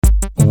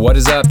What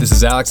is up? This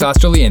is Alex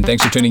Osterly, and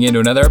thanks for tuning in to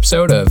another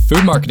episode of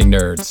Food Marketing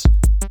Nerds.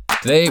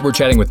 Today, we're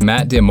chatting with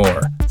Matt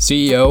D'Amore,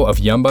 CEO of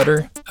Yum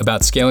Butter,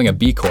 about scaling a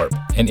B Corp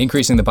and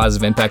increasing the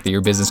positive impact that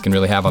your business can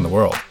really have on the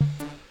world.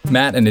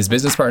 Matt and his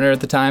business partner at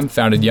the time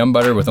founded Yum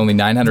Butter with only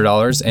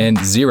 $900 and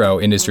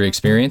zero industry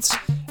experience.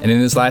 And in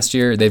this last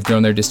year, they've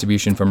grown their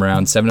distribution from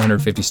around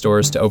 750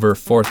 stores to over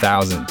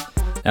 4,000.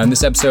 Now, in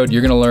this episode,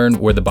 you're going to learn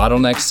where the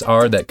bottlenecks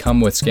are that come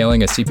with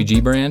scaling a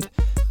CPG brand,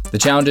 the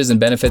challenges and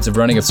benefits of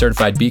running a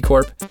certified B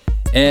Corp,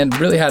 and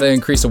really how to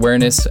increase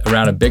awareness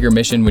around a bigger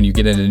mission when you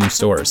get into new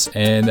stores.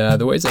 And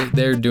the ways that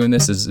they're doing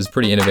this is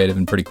pretty innovative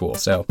and pretty cool.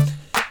 So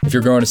if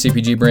you're growing a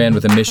CPG brand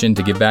with a mission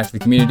to give back to the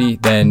community,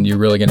 then you're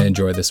really going to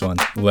enjoy this one.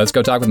 Let's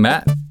go talk with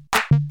Matt.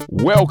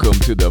 Welcome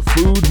to the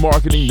Food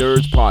Marketing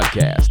Nerds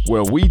Podcast,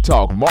 where we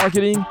talk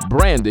marketing,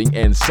 branding,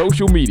 and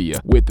social media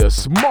with the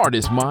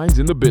smartest minds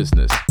in the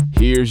business.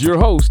 Here's your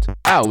host,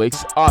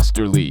 Alex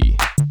Osterly.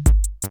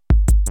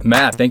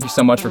 Matt, thank you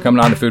so much for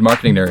coming on to Food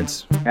Marketing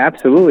Nerds.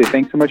 Absolutely.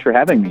 Thanks so much for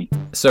having me.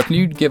 So can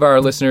you give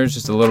our listeners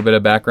just a little bit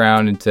of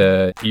background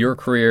into your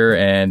career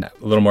and a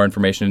little more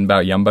information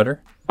about Yum Butter?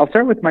 I'll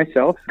start with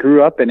myself.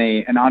 Grew up in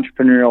an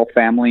entrepreneurial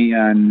family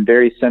in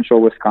very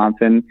central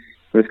Wisconsin.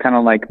 It was kind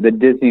of like the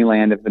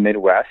Disneyland of the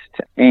Midwest.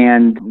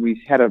 And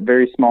we had a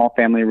very small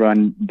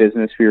family-run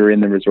business. We were in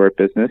the resort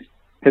business.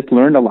 Just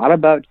learned a lot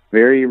about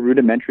very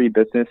rudimentary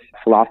business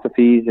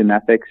philosophies and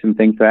ethics and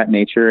things of that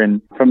nature.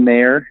 And from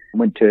there,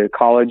 went to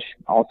college,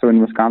 also in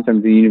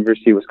Wisconsin, the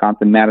University of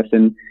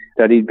Wisconsin-Madison,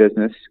 studied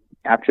business.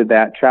 After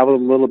that,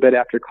 traveled a little bit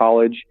after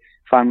college,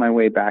 found my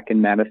way back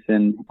in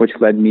Madison, which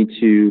led me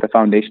to the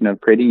foundation of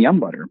creating Yum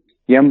Butter.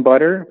 Yum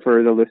Butter,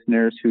 for the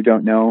listeners who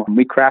don't know,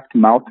 we craft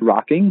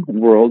mouth-rocking,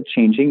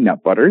 world-changing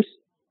nut butters.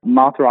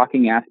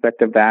 Mouth-rocking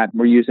aspect of that,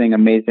 we're using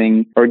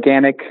amazing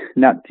organic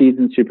nut seeds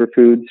and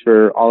superfoods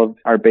for all of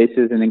our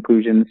bases and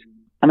inclusions.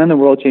 And then the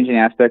world-changing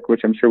aspect,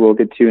 which I'm sure we'll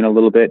get to in a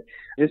little bit,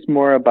 just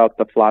more about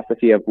the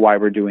philosophy of why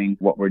we're doing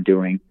what we're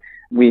doing.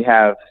 We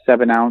have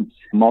 7-ounce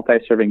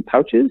multi-serving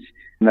pouches,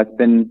 and that's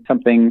been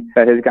something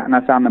that has gotten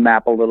us on the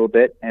map a little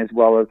bit, as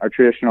well as our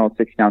traditional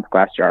 16-ounce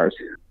glass jars.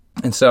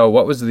 And so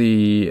what was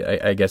the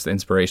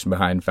inspiration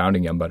behind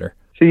founding Yum Butter?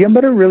 So Yum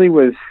Butter really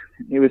was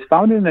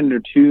founded under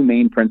two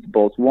main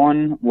principles.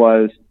 One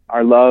was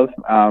our love.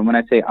 When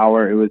I say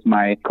our, it was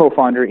my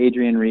co-founder,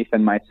 Adrian Reef,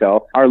 and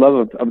myself, our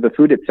love of the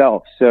food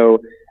itself. So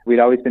we'd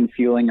always been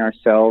fueling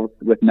ourselves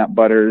with nut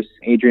butters.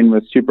 Adrian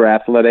was super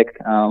athletic,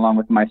 along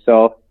with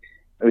myself.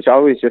 It was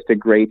always just a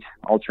great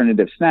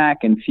alternative snack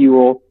and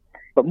fuel.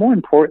 But more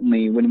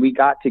importantly, when we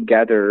got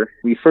together,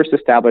 we first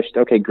established,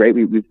 okay, great,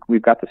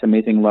 we've got this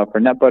amazing love for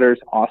nut butters,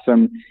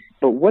 awesome.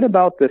 But what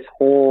about this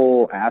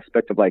whole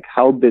aspect of like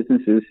how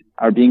businesses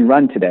are being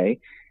run today?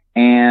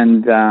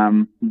 And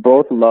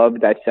both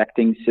love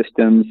dissecting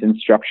systems and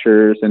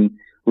structures and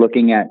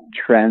looking at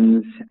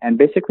trends and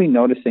basically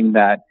noticing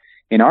that,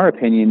 in our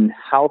opinion,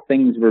 how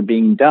things were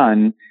being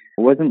done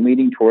wasn't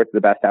leading towards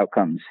the best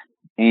outcomes.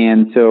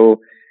 And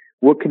so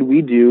what could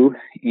we do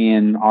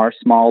in our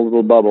small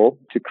little bubble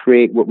to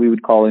create what we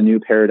would call a new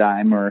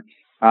paradigm or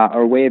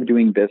a way of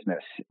doing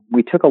business?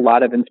 We took a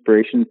lot of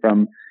inspiration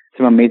from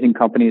some amazing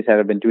companies that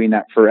have been doing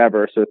that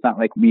forever. So it's not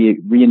like we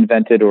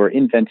reinvented or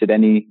invented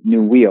any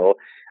new wheel.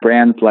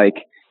 Brands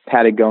like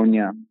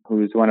Patagonia,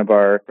 who's one of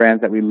our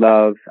brands that we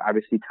love,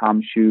 obviously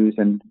Tom's Shoes,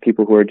 and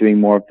people who are doing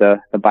more of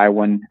the buy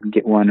one,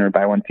 get one, or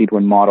buy one, feed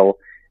one model.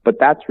 But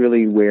that's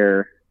really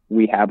where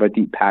we have a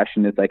deep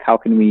passion, is like, how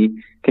can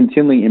we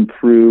continually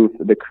improve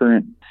the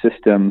current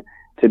system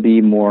to be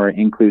more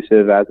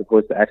inclusive as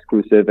opposed to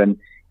exclusive, and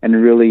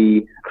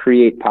really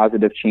create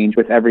positive change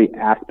with every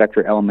aspect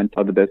or element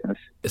of the business.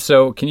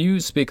 So can you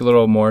speak a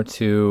little more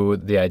to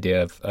the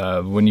idea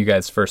of when you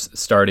guys first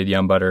started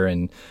Yum Butter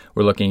and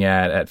were looking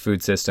at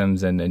food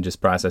systems and just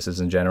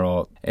processes in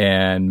general,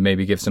 and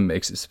maybe give some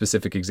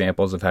specific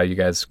examples of how you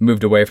guys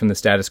moved away from the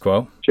status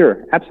quo?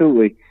 Sure,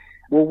 absolutely.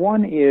 Well,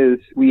 one is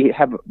we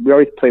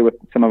always play with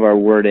some of our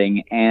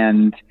wording,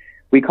 and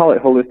we call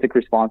it holistic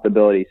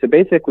responsibility. So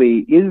basically,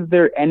 is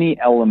there any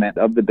element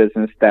of the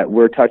business that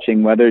we're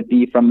touching, whether it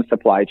be from the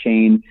supply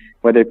chain,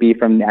 whether it be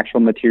from the actual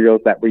materials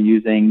that we're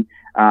using,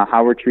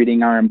 how we're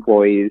treating our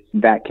employees,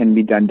 that can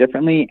be done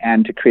differently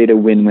and to create a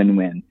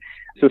win-win-win?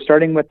 So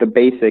starting with the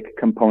basic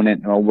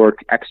component, work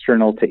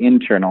external to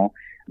internal,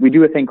 we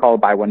do a thing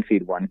called buy one,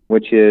 feed one,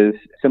 which is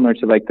similar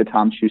to like the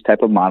Tom's Shoes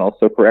type of model.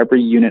 So for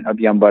every unit of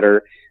Yum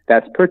Butter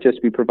that's purchased,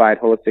 we provide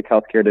holistic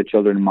healthcare to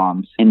children and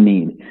moms in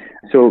need.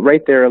 So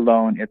right there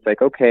alone, it's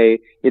like, okay,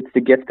 it's the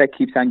gift that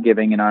keeps on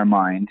giving in our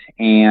mind.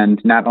 And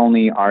not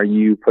only are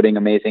you putting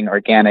amazing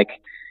organic,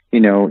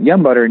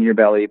 Yum Butter in your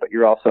belly, but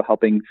you're also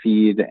helping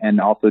feed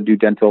and also do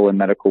dental and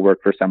medical work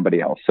for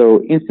somebody else.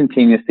 So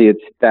instantaneously,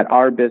 it's that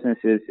our business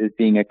is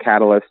being a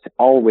catalyst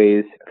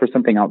always for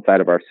something outside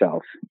of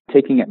ourselves.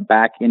 Taking it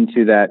back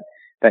into that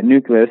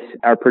nucleus,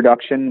 our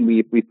production,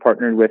 we've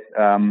partnered with,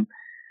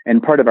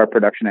 and part of our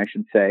production, I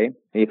should say,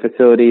 a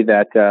facility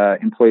that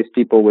employs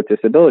people with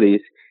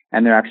disabilities,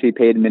 and they're actually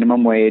paid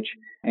minimum wage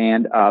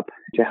and up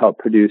to help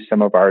produce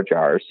some of our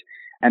jars.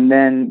 And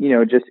then,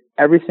 just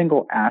every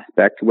single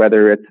aspect,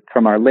 whether it's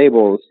from our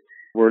labels,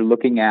 we're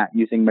looking at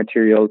using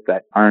materials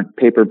that aren't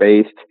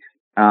paper-based,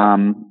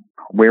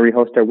 where we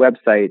host our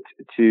website,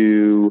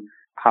 to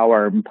how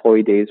our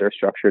employee days are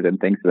structured and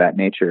things of that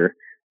nature.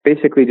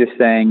 Basically just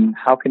saying,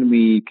 how can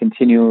we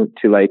continue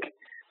to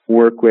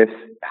work with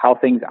how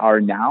things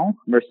are now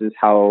versus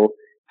how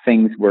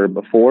things were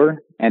before,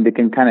 and it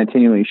can kind of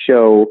continually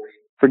show,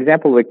 for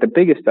example, the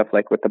biggest stuff,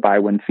 with the buy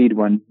one, feed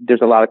one,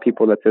 there's a lot of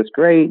people that says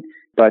great,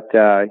 but,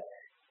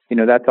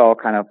 that's all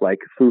kind of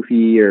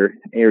foofy or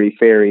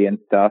airy-fairy and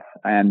stuff.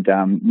 And,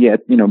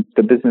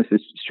 the business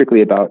is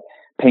strictly about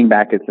paying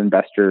back its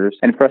investors.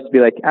 And for us to be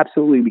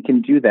absolutely, we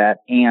can do that.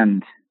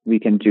 And we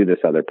can do this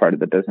other part of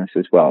the business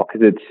as well.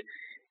 Because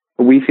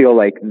we feel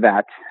like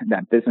that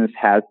business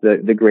has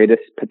the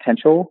greatest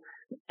potential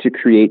to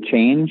create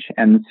change.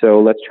 And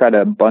so let's try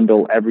to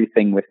bundle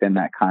everything within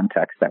that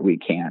context that we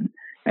can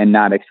and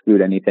not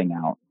exclude anything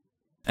out.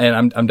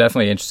 And I'm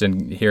definitely interested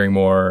in hearing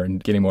more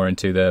and getting more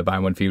into the Buy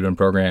One Feed One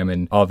program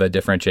and all the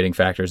differentiating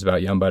factors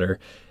about Yum Butter,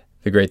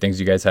 the great things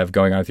you guys have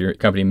going on with your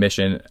company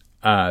mission.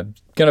 Kind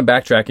of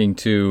backtracking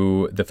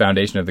to the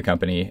foundation of the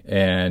company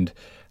and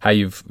how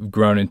you've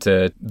grown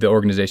into the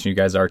organization you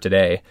guys are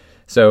today.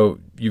 So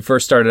you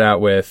first started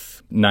out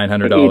with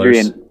 $900.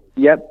 Adrian,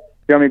 yep.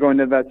 You want me to go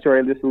into that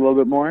story just a little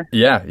bit more?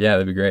 Yeah,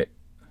 that'd be great.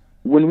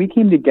 When we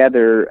came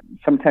together,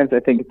 sometimes I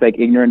think it's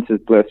ignorance is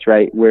bliss,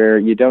 right? Where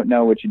you don't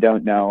know what you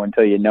don't know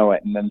until you know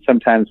it. And then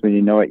sometimes when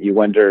you know it, you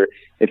wonder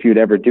if you'd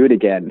ever do it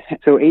again.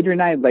 So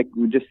Adrian and I,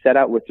 we just set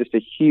out with just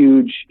a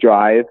huge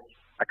drive.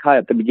 I call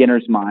it the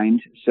beginner's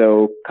mind.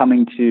 So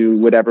coming to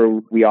whatever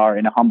we are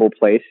in a humble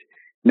place,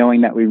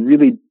 knowing that we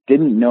really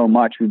didn't know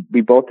much.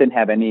 We both didn't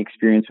have any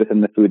experience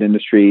within the food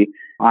industry.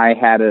 I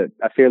had a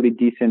fairly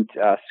decent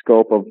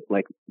scope of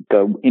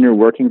the inner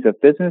workings of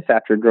business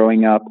after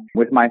growing up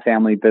with my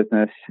family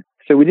business.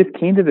 So we just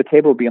came to the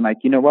table being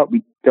you know what,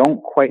 we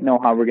don't quite know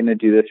how we're going to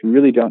do this. We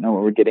really don't know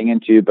what we're getting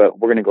into, but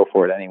we're going to go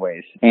for it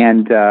anyways.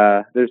 And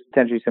there's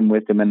potentially some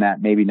wisdom in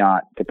that, maybe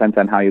not. Depends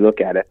on how you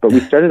look at it. But we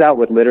started out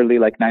with literally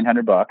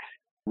 $900.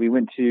 We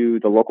went to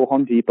the local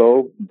Home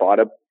Depot, bought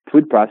a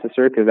food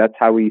processor because that's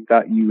how we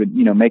thought you would,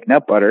 make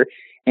nut butter.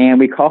 And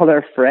we called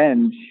our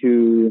friend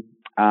who,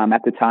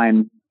 at the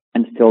time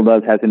and still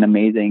does, has an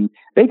amazing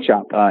bake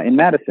shop in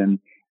Madison.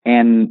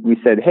 And we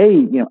said,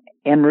 hey,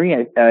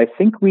 Anne-Marie, I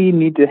think we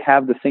need to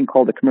have this thing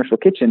called a commercial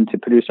kitchen to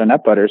produce our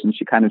nut butters. And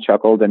she kind of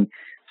chuckled. And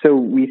so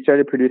we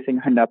started producing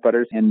our nut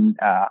butters in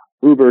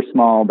uber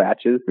small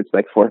batches, which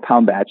is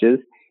 4-pound batches.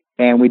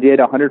 And we did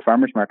 100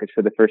 farmers markets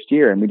for the first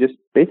year. And we just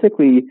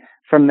basically,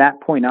 from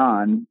that point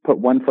on, put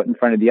one foot in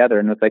front of the other.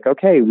 And it was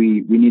okay,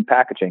 we need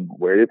packaging.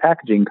 Where did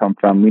packaging come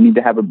from? We need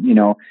to have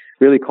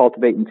really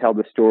cultivate and tell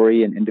the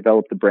story and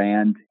develop the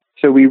brand.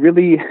 So we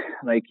really,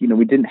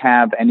 we didn't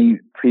have any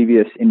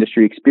previous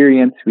industry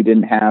experience. We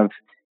didn't have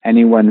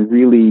anyone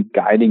really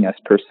guiding us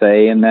per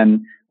se. And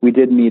then we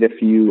did meet a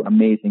few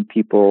amazing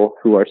people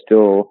who are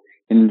still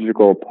an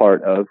integral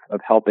part of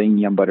helping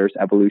Yum Butter's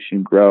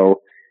evolution grow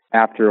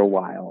after a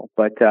while.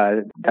 But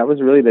that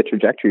was really the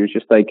trajectory. It was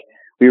just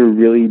we were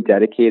really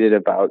dedicated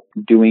about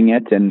doing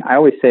it. And I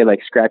always say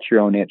scratch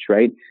your own itch,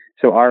 right?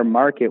 So our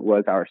market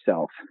was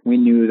ourselves. We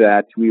knew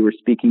that we were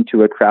speaking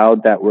to a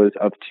crowd that was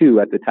of two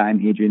at the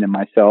time, Adrian and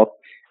myself.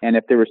 And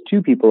if there was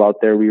two people out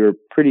there, we were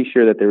pretty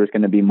sure that there was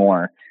going to be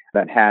more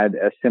that had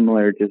a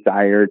similar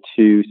desire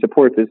to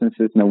support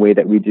businesses in the way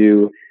that we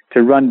do,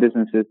 to run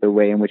businesses the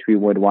way in which we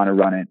would want to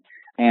run it.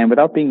 And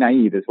without being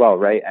naive as well,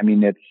 right? I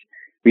mean,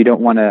 we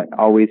don't want to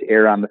always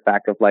err on the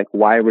fact of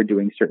why we're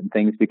doing certain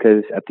things,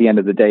 because at the end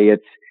of the day,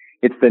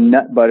 it's the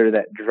nut butter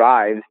that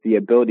drives the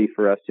ability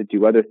for us to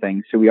do other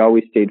things. So we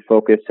always stayed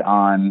focused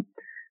on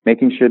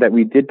making sure that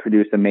we did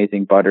produce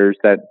amazing butters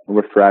that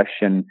were fresh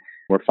and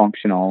were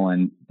functional,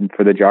 and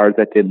for the jars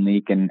that didn't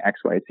leak and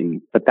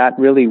XYZ. But that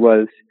really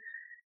was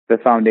the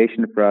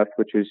foundation for us,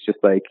 which was just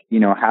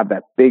have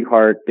that big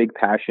heart, big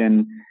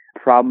passion,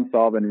 problem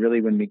solve. And really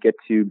when we get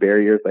to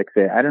barriers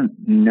say, I don't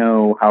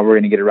know how we're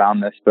going to get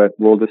around this, but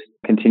we'll just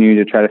continue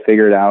to try to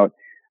figure it out.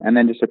 And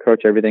then just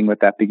approach everything with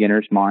that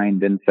beginner's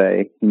mind and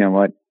say, you know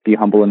what, be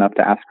humble enough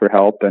to ask for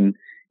help and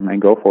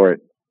go for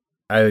it.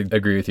 I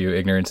agree with you.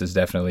 Ignorance is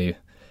definitely,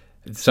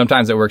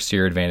 sometimes it works to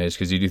your advantage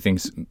because you do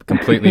things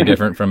completely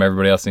different from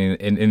everybody else in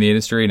the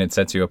industry, and it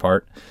sets you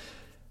apart.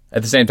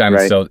 At the same time,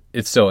 right,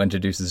 it still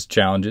introduces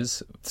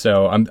challenges.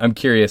 So I'm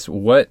curious,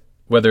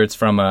 whether it's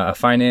from a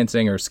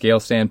financing or scale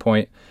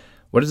standpoint,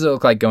 what does it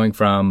look like going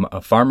from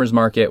a farmer's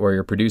market where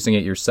you're producing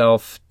it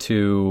yourself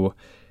to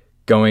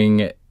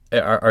going,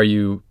 are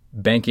you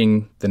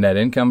banking the net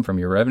income from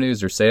your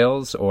revenues or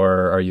sales,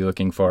 or are you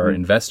looking for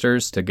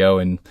investors to go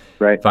and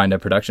find a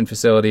production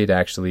facility to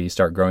actually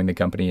start growing the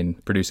company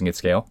and producing at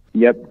scale?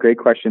 Yep, great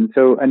question.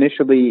 So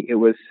initially it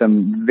was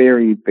some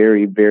very,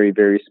 very, very,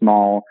 very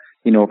small,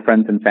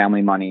 friends and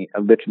family money,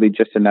 literally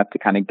just enough to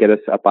kind of get us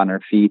up on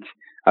our feet,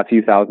 a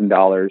few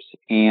 $1,000s.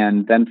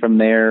 And then from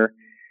there,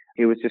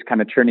 it was just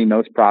kind of turning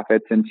those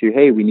profits into,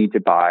 hey, we need to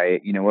buy,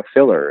 a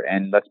filler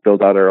and let's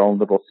build out our own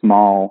little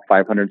small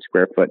 500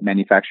 square foot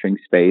manufacturing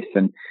space.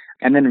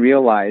 And then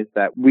realize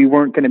that we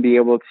weren't going to be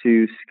able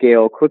to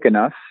scale quick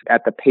enough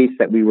at the pace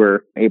that we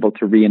were able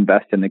to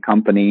reinvest in the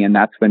company. And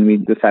that's when we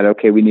decided,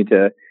 okay, we need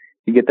to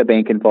get the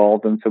bank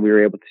involved. And so we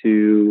were able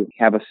to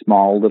have a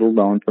small little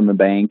loan from the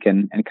bank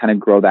and kind of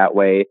grow that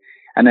way.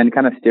 And then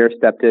kind of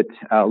stair-stepped it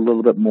a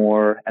little bit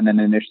more. And then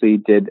initially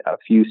did a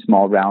few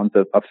small rounds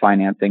of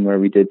financing where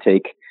we did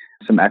take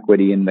some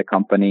equity in the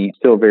company,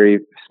 still very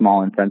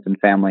small in friends and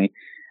family.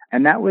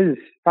 And that was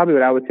probably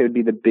what I would say would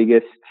be the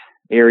biggest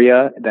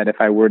area that if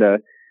I were to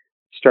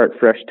start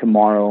fresh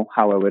tomorrow,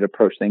 how I would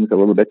approach things a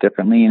little bit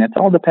differently. And it's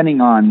all depending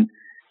on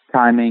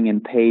timing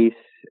and pace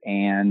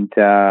and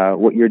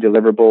what your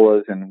deliverable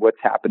is and what's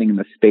happening in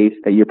the space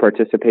that you're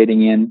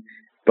participating in.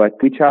 But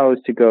we chose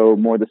to go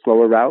more the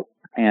slower route.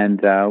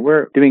 And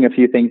we're doing a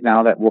few things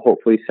now that will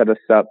hopefully set us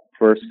up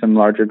for some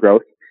larger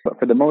growth. But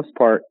for the most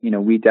part,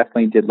 we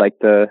definitely did like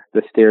the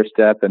stair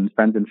step and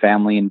friends and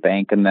family and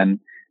bank, and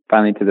then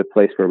finally to the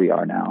place where we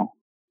are now.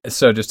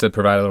 So just to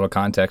provide a little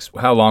context,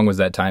 how long was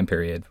that time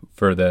period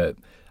for the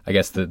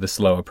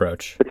slow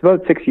approach? It's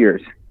about 6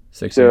 years.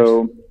 6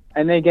 years.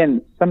 And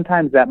again,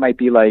 sometimes that might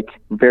be like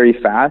very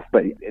fast,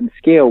 but in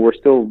scale, we're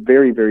still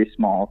very, very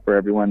small for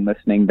everyone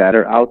listening that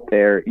are out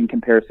there in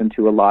comparison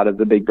to a lot of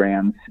the big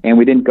brands. And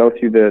we didn't go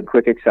through the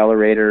quick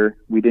accelerator.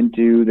 We didn't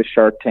do the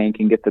Shark Tank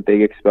and get the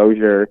big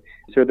exposure.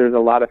 So there's a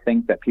lot of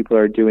things that people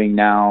are doing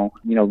now,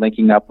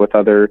 linking up with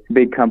other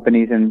big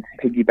companies and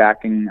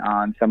piggybacking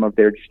on some of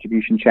their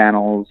distribution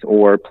channels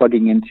or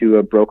plugging into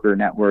a broker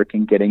network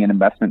and getting an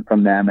investment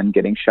from them and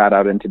getting shot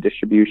out into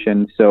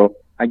distribution. So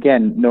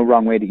again, no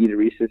wrong way to eat a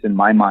Reese's in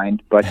my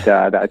mind, but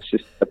that's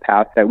just the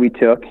path that we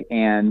took,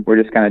 and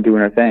we're just kind of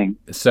doing our thing.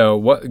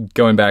 So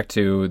going back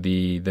to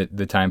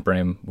the time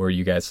frame where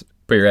you guys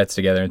put your heads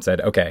together and said,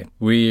 okay,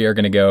 we are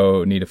going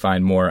to need to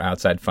find more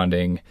outside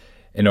funding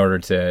in order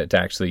to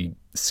actually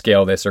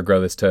scale this or grow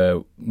this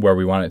to where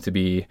we want it to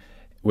be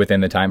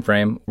within the time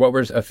frame. What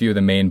were a few of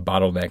the main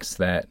bottlenecks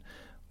that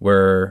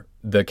were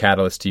the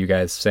catalyst to you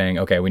guys saying,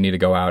 okay, we need to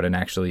go out and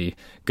actually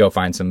go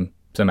find some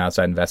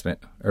outside investment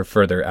or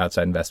further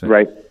outside investment?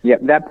 Right. Yeah.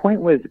 That point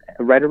was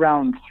right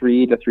around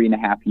 3 to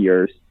 3.5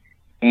 years.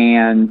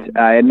 And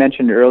I had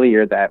mentioned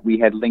earlier that we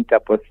had linked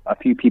up with a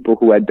few people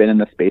who had been in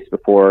the space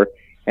before.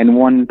 And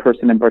one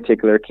person in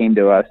particular came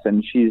to us,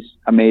 and she's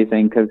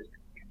amazing because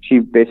she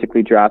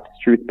basically drops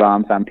truth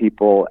bombs on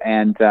people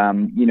and,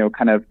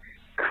 kind of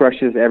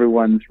crushes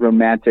everyone's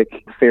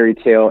romantic fairy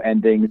tale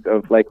endings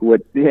of like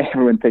what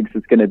everyone thinks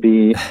it's going to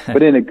be,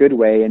 but in a good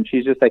way. And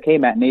she's just like, hey,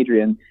 Matt and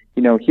Adrian,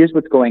 here's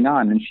what's going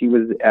on. And she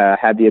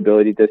had the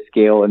ability to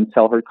scale and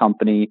sell her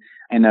company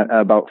in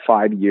about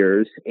 5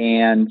 years.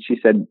 And she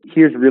said,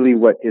 here's really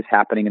what is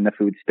happening in the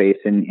food space.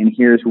 And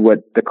here's what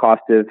the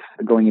cost of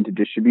going into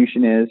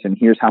distribution is. And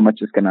here's how much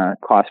it's going to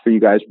cost for you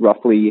guys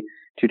roughly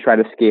to try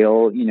to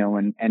scale,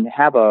 and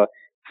have a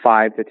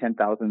 5 to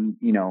 10,000,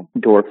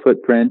 door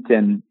footprint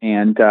and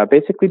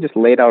basically just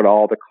laid out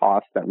all the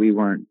costs that we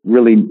weren't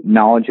really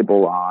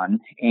knowledgeable on.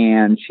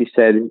 And she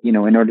said, in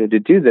order to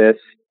do this,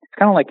 it's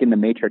kind of like in the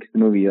Matrix, the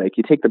movie, like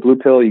you take the blue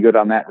pill, you go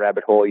down that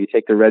rabbit hole, you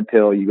take the red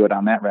pill, you go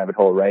down that rabbit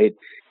hole, right?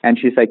 And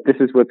she's like, this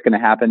is what's going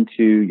to happen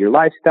to your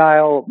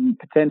lifestyle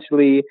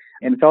potentially.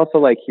 And it's also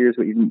like, here's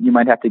what you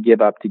might have to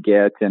give up to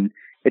get. And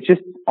it's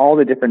just all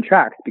the different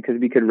tracks because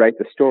we could write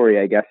the story,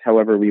 I guess,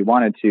 however we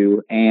wanted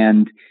to.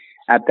 And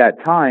at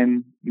that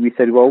time, we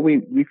said, well,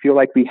 we feel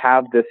like we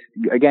have this,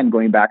 again,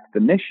 going back to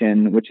the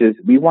mission, which is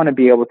we want to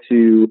be able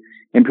to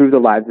improve the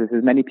lives of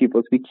as many people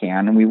as we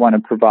can. And we want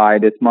to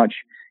provide as much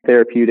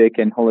therapeutic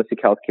and holistic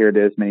healthcare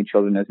to as many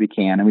children as we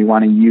can. And we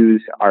want to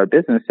use our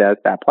business as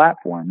that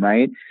platform,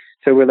 right?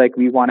 So we're like,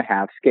 we want to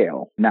have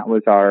scale. And that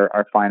was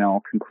our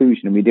final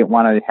conclusion. We didn't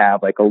want to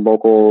have like a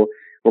local,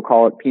 we'll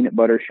call it peanut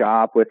butter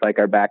shop with like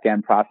our back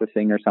end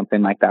processing or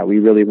something like that. We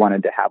really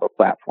wanted to have a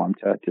platform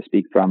to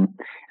speak from.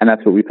 And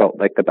that's what we felt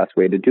like the best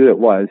way to do it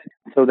was.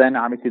 So then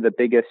obviously the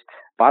biggest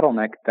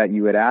bottleneck that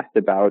you had asked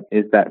about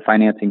is that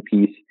financing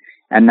piece.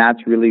 And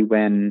that's really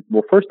when,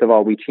 well, first of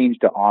all, we changed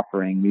the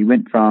offering. We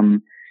went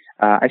from,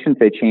 I shouldn't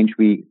say change,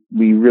 we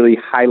really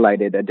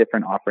highlighted a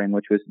different offering,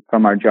 which was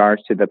from our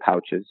jars to the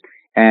pouches.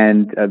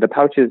 And the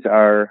pouches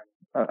are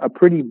a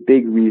pretty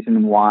big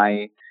reason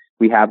why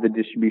we have the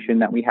distribution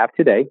that we have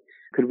today.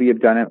 Could we have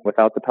done it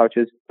without the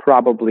pouches?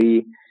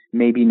 Probably,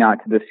 maybe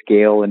not to the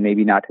scale and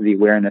maybe not to the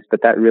awareness,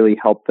 but that really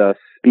helped us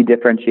be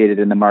differentiated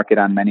in the market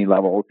on many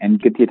levels and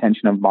get the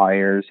attention of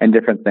buyers and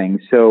different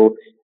things. So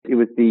it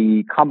was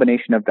the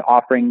combination of the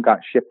offering got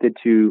shifted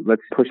to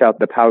let's push out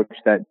the pouch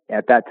that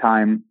at that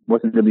time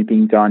wasn't really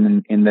being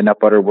done in the nut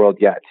butter world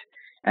yet.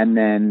 And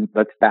then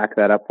let's back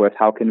that up with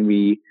how can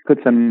we put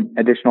some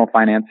additional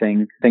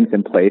financing things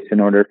in place in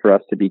order for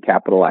us to be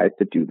capitalized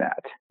to do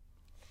that.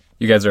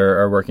 You guys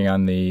are working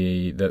on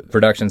the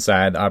production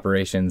side, the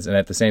operations, and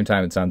at the same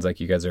time, it sounds like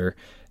you guys are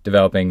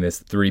developing this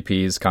 3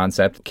 Ps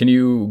concept. Can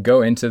you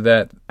go into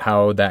that,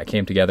 how that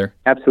came together?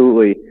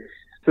 Absolutely.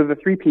 So the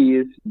 3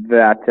 Ps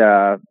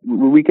that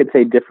we could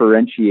say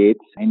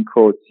differentiates, in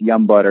quotes,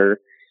 Yum Butter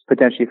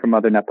potentially from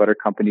other nut butter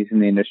companies in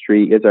the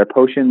industry is our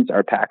potions,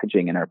 our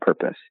packaging, and our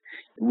purpose.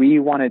 We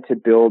wanted to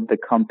build the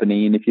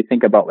company, and if you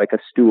think about like a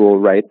stool,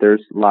 right,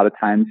 there's a lot of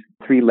times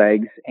 3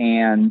 legs,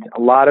 and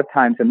a lot of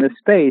times in this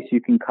space, you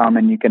can come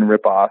and you can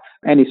rip off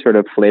any sort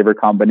of flavor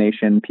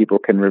combination. People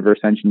can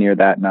reverse engineer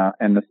that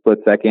in a split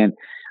second.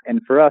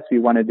 And for us, we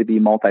wanted to be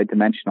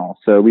multidimensional.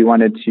 So we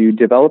wanted to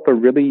develop a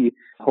really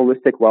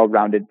holistic,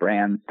 well-rounded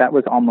brand. That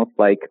was almost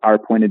like our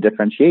point of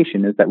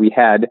differentiation, is that we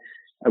had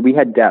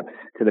depth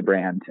to the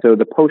brand. So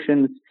the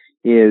potions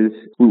is,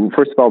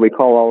 first of all, we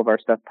call all of our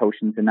stuff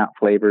potions and not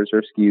flavors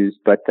or SKUs,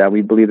 but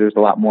we believe there's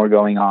a lot more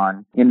going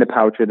on in the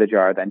pouch or the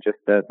jar than just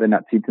the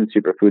nut seeds and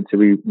superfoods. So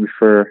we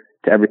refer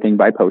to everything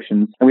by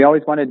potions. And we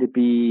always wanted to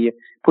be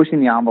pushing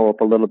the envelope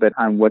a little bit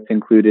on what's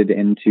included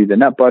into the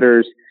nut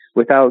butters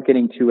without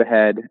getting too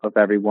ahead of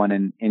everyone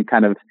and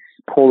kind of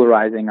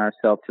polarizing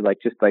ourselves to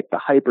just the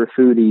hyper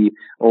foodie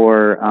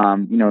or,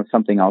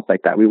 something else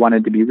like that. We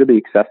wanted to be really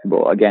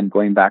accessible. Again,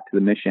 going back to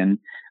the mission,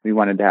 we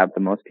wanted to have the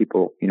most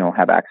people,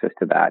 have access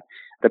to that.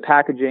 The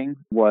packaging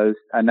was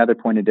another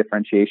point of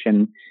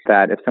differentiation,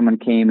 that if someone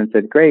came and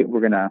said, great,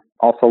 we're going to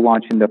also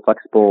launch into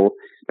flexible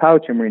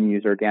pouch and we're going to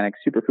use organic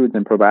superfoods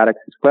and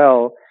probiotics as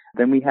well,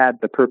 then we had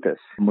the purpose,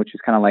 which is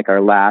kind of like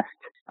our last,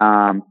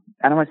 I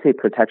don't want to say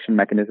protection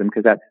mechanism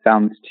because that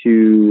sounds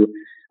too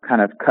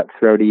kind of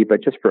cutthroaty,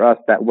 but just for us,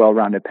 that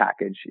well-rounded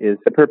package is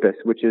the purpose,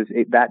 which is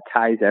that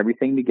ties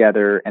everything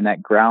together and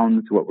that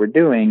grounds what we're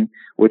doing,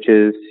 which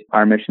is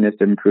our mission is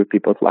to improve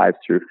people's lives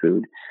through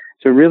food.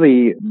 So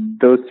really,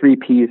 those 3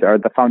 Ps are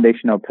the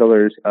foundational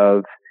pillars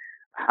of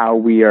how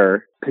we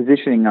are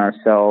positioning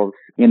ourselves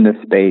in the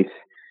space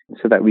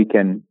so that we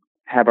can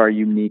have our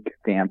unique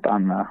stamp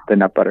on the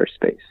nut butter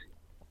space.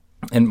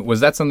 And was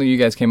that something you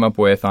guys came up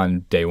with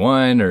on day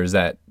one, or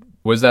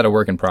was that a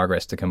work in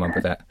progress to come up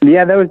with that?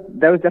 Yeah, that was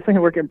definitely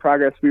a work in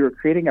progress. We were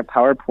creating a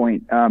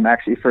PowerPoint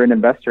actually for an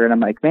investor, and I'm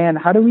like, man,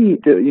 how do we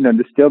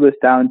distill this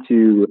down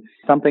to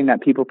something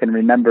that people can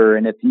remember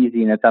and it's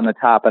easy and it's on the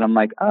top? And I'm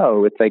like,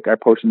 oh, it's like our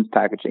potions,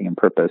 packaging, and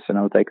purpose. And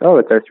I was like, oh,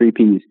 it's our 3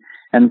 Ps.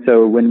 And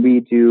so when we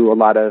do a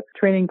lot of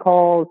training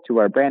calls to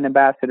our brand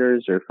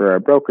ambassadors or for our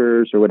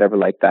brokers or whatever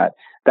like that,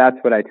 that's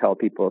what I tell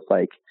people. It's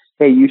like,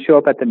 hey, you show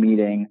up at the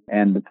meeting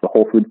and it's the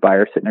Whole Foods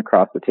buyer sitting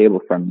across the table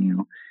from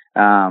you.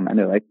 And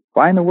they're like,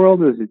 why in the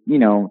world is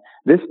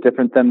this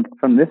different than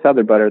from this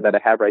other butter that I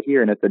have right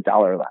here? And it's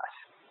 $1 less,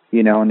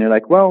 and they're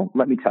like, well,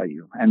 let me tell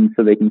you. And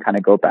so they can kind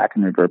of go back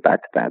and revert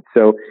back to that.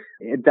 So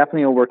it's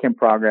definitely a work in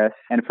progress.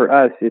 And for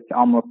us, it's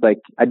almost like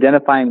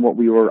identifying what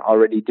we were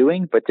already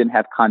doing, but didn't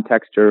have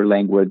context or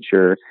language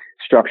or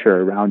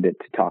structure around it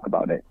to talk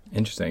about it.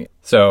 Interesting.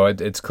 So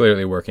it's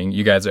clearly working.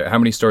 You guys how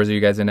many stores are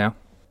you guys in now?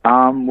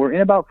 We're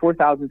in about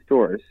 4,000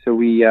 stores. So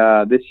we,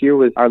 this year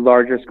was our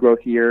largest growth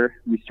year.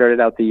 We started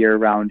out the year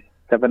around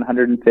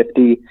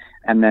 750,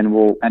 and then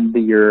we'll end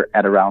the year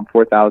at around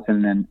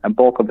 4,000. And a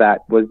bulk of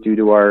that was due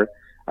to our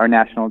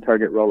national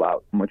Target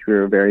rollout, which we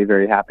were very,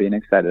 very happy and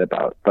excited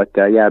about. But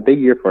a big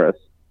year for us.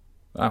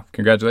 Wow.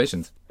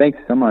 Congratulations. Thanks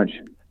so much.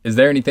 Is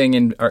there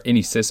anything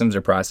any systems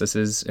or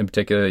processes in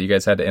particular that you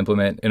guys had to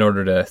implement in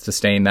order to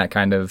sustain that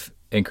kind of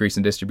increase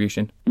in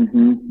distribution?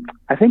 Mm-hmm.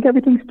 I think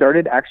everything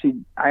started actually,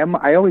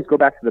 I always go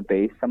back to the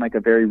base. I'm like a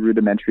very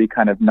rudimentary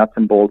kind of nuts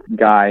and bolts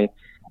guy.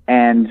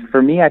 And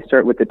for me, I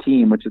start with the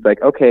team, which is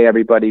like, okay,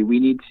 everybody, we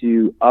need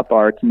to up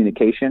our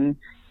communication.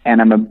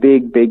 And I'm a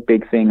big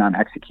thing on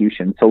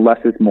execution. So less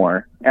is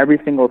more. Every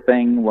single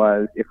thing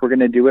was, if we're going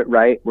to do it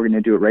right, we're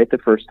going to do it right the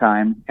first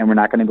time. And we're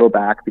not going to go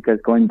back because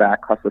going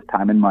back costs us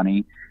time and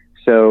money.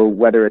 So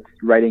whether it's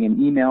writing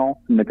an email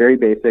from the very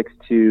basics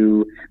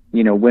to,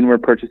 when we're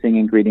purchasing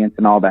ingredients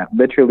and all that,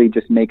 literally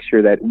just make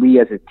sure that we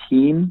as a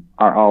team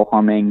are all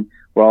humming,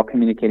 we're all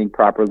communicating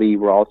properly,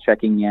 we're all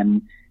checking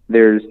in.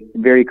 There's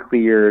very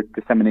clear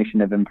dissemination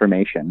of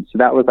information. So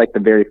that was like the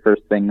very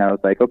first thing that I was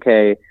like,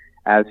 okay,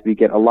 as we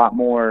get a lot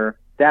more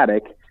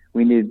static,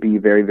 we need to be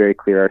very, very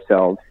clear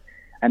ourselves.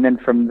 And then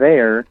from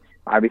there,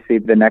 obviously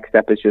the next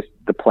step is just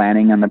the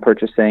planning and the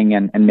purchasing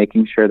and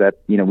making sure that,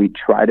 we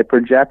try to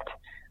project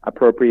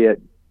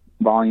appropriate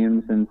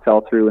volumes and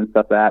sell through and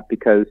stuff like that,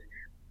 because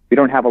we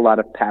don't have a lot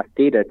of past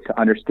data to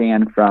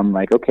understand from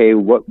like, okay,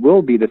 what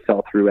will be the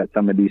sell through at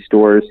some of these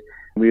stores?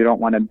 We don't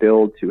want to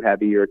build too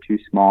heavy or too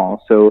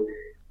small. So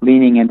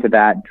leaning into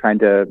that, trying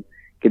to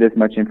get as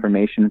much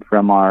information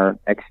from our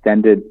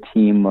extended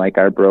team, like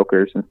our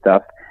brokers and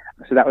stuff.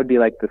 So that would be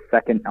like the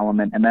second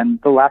element. And then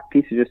the last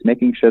piece is just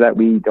making sure that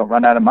we don't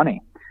run out of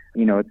money.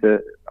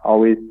 It's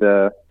always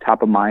the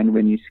top of mind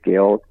when you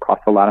scale. It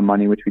costs a lot of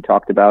money, which we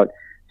talked about.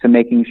 So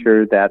making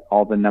sure that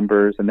all the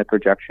numbers and the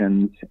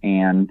projections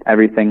and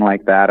everything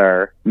like that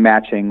are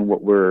matching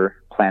what we're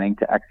planning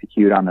to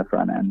execute on the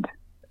front end.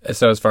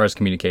 So as far as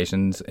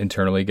communications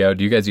internally go,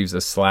 do you guys use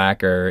a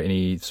Slack or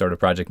any sort of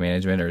project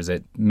management, or is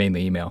it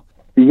mainly email?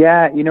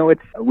 Yeah,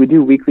 we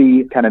do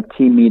weekly kind of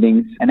team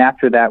meetings, and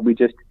after that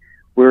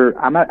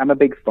I'm a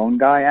big phone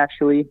guy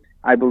actually.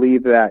 I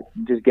believe that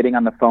just getting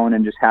on the phone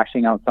and just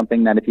hashing out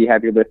something that if you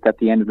have your list at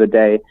the end of the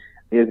day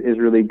is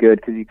really good,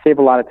 because you save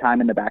a lot of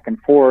time in the back and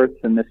forth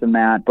and this and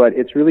that. But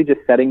it's really just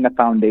setting the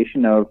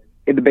foundation of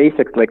the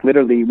basics, like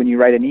literally when you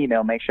write an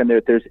email, make sure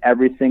that there's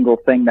every single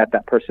thing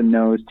that person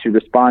knows to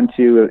respond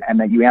to, and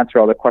that you answer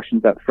all the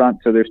questions up front.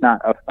 So there's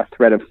not a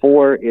thread of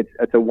 4. It's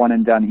a one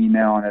and done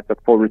email, and it's a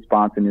full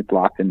response, and it's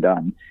locked and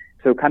done.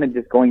 So kind of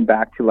just going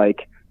back to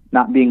like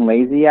not being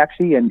lazy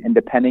actually, and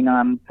depending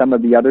on some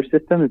of the other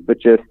systems,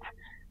 but just,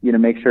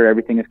 make sure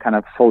everything is kind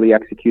of fully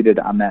executed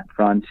on that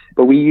front.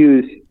 But we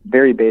use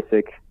very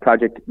basic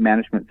project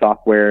management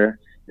software,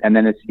 and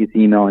then it's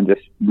email and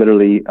just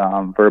literally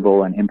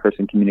verbal and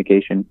in-person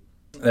communication.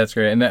 That's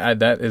great. And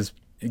that is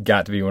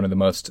got to be one of the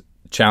most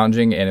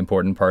challenging and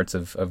important parts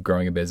of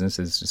growing a business,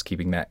 is just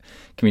keeping that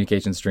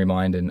communication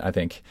streamlined. And I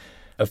think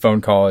a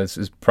phone call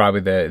is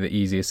probably the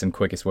easiest and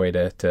quickest way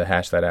to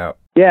hash that out.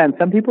 Yeah, and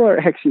some people are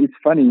actually, it's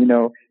funny,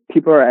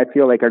 people are, I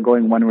feel like, are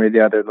going one way or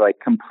the other, like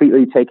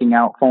completely taking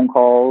out phone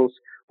calls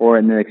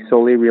and like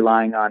solely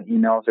relying on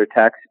emails or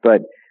texts.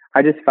 But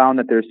I just found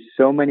that there's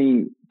so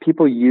many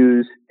people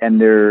use and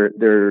their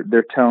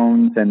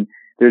tones, and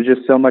there's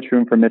just so much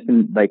room for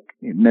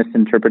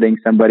misinterpreting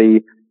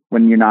somebody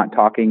when you're not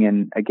talking.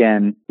 And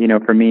again,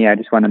 for me, I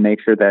just want to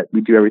make sure that we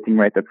do everything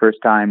right the first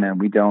time and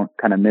we don't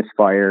kind of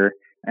misfire.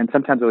 And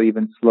sometimes we'll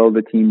even slow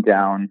the team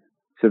down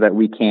so that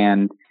we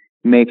can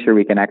make sure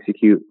we can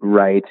execute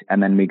right,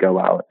 and then we go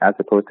out, as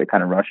opposed to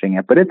kind of rushing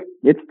it. But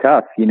it's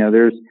tough.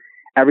 There's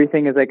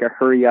everything is like a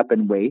hurry up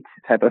and wait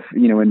type of,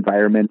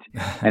 environment,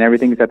 and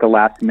everything's at the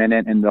last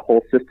minute, and the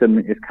whole system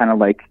is kind of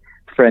like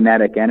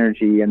frenetic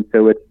energy. And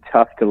so it's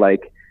tough to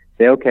like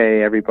say,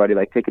 okay, everybody,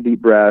 like take a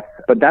deep breath.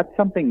 But that's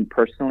something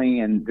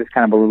personally, and just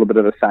kind of a little bit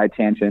of a side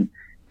tangent,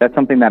 that's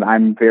something that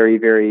I'm very,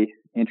 very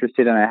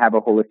interested in. I have a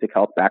holistic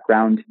health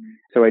background.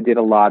 So I did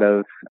a lot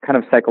of kind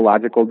of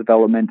psychological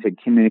development and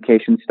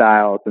communication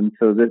styles. And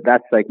so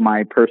that's like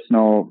my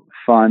personal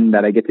fun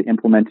that I get to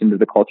implement into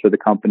the culture of the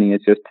company,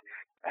 is just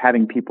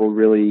having people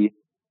really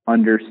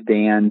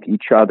understand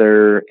each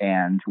other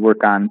and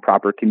work on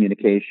proper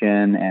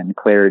communication and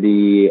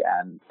clarity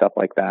and stuff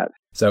like that.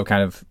 So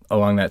kind of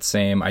along that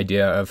same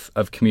idea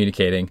of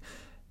communicating,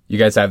 you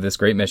guys have this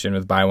great mission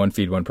with Buy One,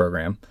 Feed One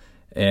program.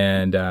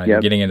 And you're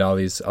getting into all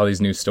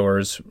these new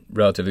stores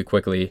relatively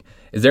quickly.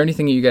 Is there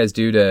anything you guys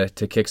do to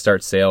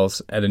kickstart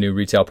sales at a new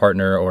retail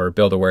partner or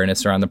build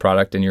awareness around the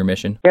product and your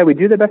mission? Yeah, we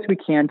do the best we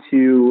can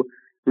to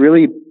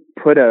really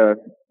put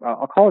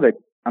I'll call it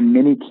a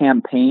mini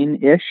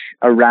campaign-ish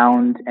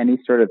around any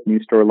sort of new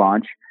store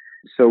launch.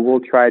 So we'll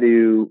try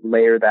to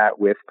layer that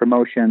with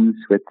promotions,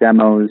 with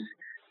demos,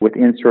 with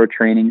in-store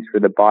trainings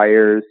for the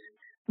buyers,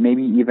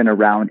 maybe even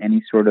around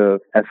any sort of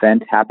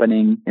event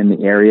happening in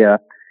the area.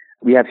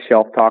 We have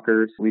shelf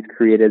talkers we've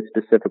created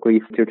specifically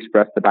to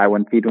express the Buy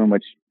One, Feed One,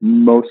 which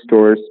most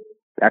stores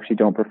actually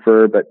don't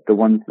prefer, but the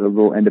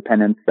little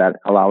independents that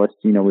allow us,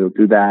 we'll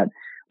do that.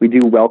 We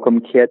do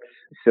welcome kits.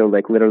 So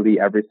like literally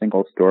every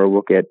single store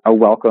will get a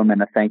welcome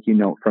and a thank you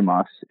note from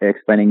us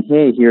explaining,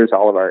 hey, here's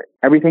all of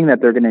everything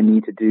that they're going to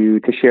need to do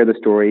to share the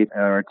story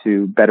or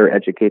to better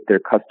educate their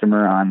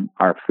customer on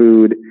our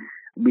food.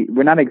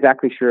 We're not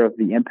exactly sure of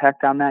the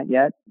impact on that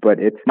yet, but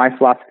it's my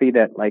philosophy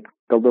that like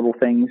the little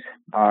things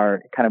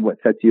are kind of what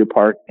sets you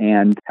apart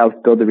and helps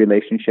build the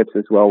relationships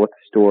as well with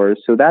the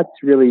stores. So that's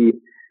really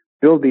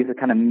build these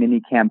kind of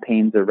mini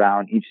campaigns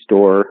around each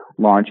store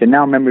launch. And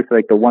now remember, for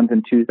like the 1s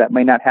and 2s, that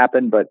might not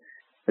happen, but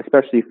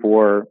especially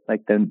for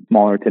like the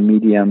smaller to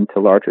medium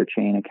to larger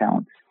chain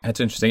accounts. That's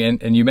interesting.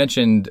 And you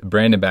mentioned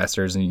brand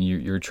ambassadors, and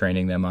you're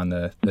training them on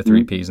the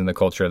 3 Ps and the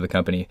culture of the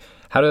company.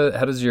 How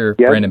does your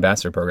brand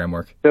ambassador program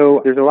work?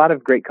 So there's a lot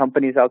of great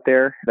companies out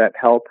there that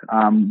help.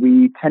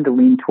 We tend to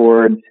lean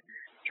towards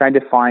trying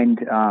to find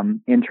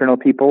internal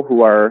people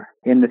who are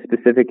in the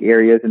specific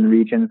areas and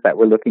regions that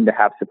we're looking to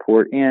have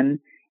support in.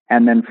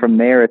 And then from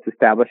there, it's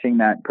establishing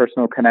that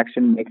personal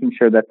connection, making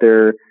sure that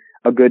they're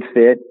a good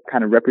fit,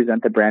 kind of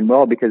represent the brand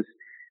well, because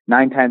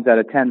 9 times out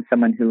of 10,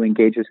 someone who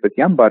engages with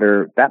Yum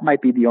Butter, that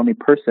might be the only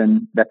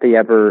person that they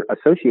ever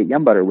associate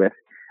Yum Butter with.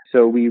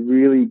 So we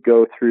really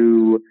go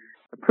through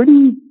a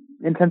pretty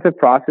intensive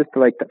process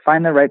to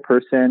find the right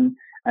person.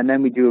 And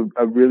then we do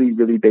a really,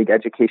 really big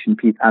education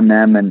piece on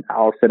them. And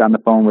I'll sit on the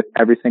phone with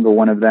every single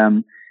one of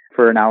them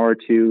for an hour or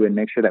two and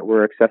make sure that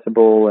we're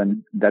accessible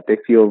and that they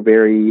feel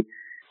very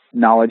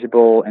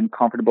knowledgeable and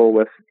comfortable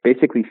with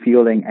basically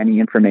fielding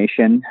any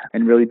information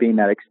and really being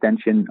that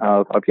extension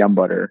of Yum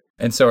Butter.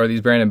 And so are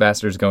these brand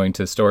ambassadors going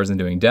to stores and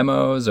doing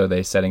demos? Are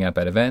they setting up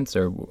at events,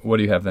 or what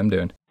do you have them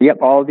doing? Yep,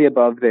 all of the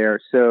above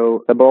there.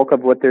 So the bulk of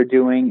what they're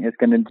doing is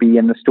going to be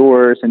in the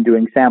stores and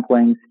doing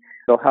samplings.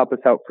 They'll help us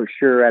out for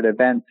sure at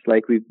events.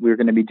 Like we're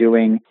going to be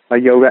doing a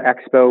yoga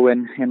expo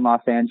in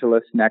Los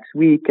Angeles next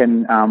week.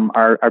 And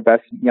our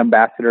best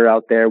Yumbassador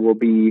out there will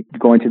be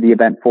going to the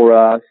event for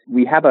us.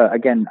 We have, a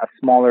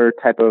smaller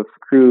type of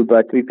crew,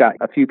 but we've got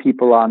a few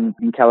people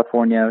in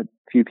California,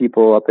 a few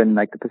people up in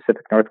like the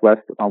Pacific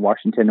Northwest,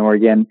 Washington,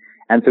 Oregon.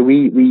 And so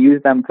we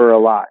use them for a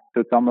lot.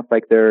 So it's almost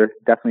like they're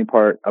definitely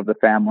part of the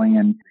family.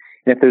 And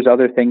And if there's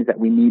other things that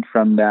we need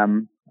from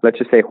them, let's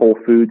just say Whole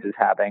Foods is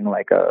having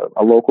like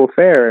a local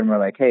fair and we're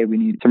like, hey, we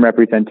need some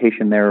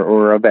representation there,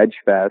 or a Veg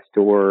Fest,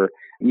 or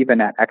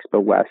even at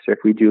Expo West, or if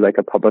we do like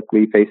a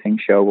publicly facing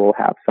show, we'll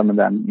have some of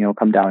them,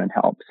 come down and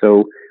help.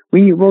 So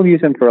we'll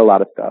use them for a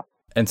lot of stuff.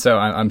 And so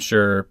I'm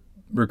sure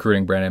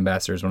recruiting brand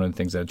ambassadors, one of the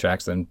things that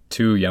attracts them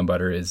to Yum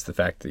Butter is the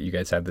fact that you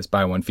guys have this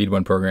buy one, feed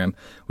one program,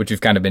 which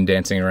we've kind of been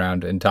dancing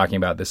around and talking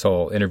about this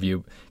whole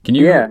interview. Can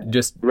you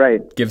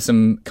give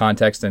some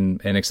context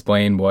and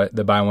explain what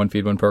the buy one,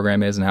 feed one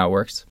program is and how it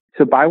works?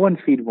 So buy one,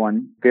 feed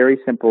one, very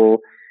simple.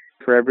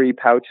 For every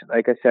pouch,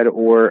 like I said,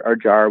 or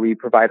jar, we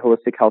provide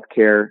holistic health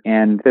care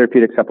and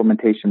therapeutic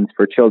supplementations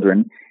for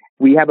children.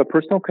 We have a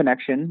personal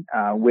connection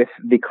with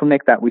the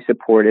clinic that we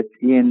support. It's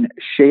in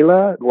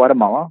Xela,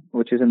 Guatemala,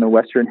 which is in the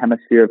Western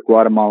Hemisphere of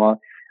Guatemala.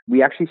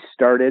 We actually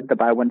started the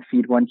Buy One,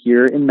 Feed One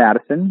here in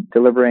Madison,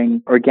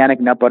 delivering organic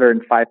nut butter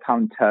in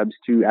 5-pound tubs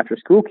to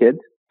after-school kids,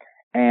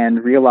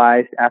 and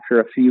realized after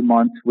a few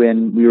months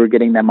when we were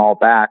getting them all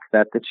back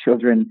that the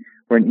children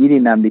weren't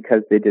eating them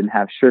because they didn't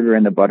have sugar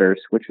in the butters,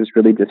 which was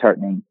really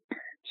disheartening.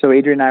 So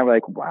Adrian and I were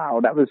like,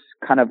 wow, that was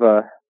kind of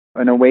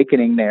an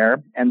awakening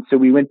there. And so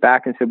we went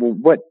back and said, well,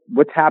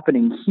 what's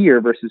happening here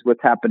versus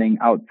what's happening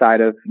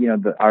outside of,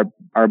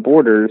 our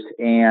borders?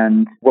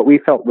 And what we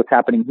felt was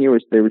happening here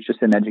was there was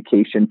just an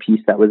education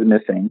piece that was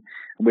missing,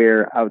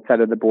 where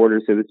outside of the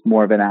borders, it was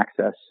more of an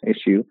access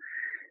issue.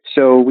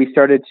 So we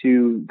started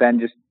to then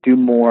just do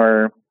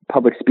more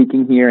public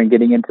speaking here and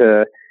getting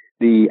into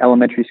the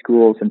elementary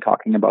schools and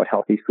talking about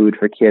healthy food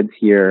for kids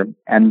here.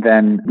 And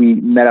then we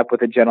met up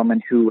with a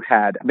gentleman who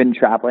had been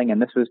traveling, and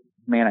this was,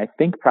 I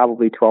think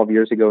probably 12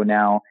 years ago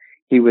now.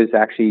 He was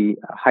actually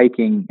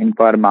hiking in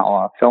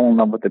Guatemala, fell in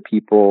love with the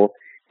people,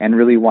 and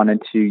really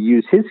wanted to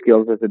use his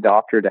skills as a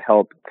doctor to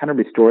help kind of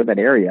restore that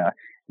area,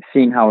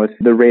 seeing how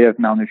the rate of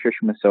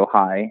malnutrition was so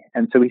high.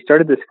 And so we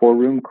started this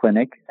 4-room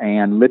clinic,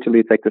 and literally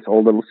it's like this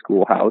old little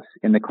schoolhouse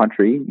in the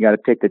country. You got to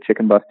take the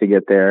chicken bus to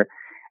get there.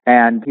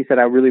 And he said,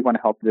 I really want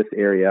to help this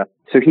area.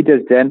 So he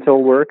does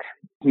dental work.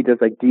 He does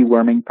like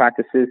deworming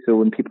practices. So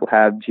when people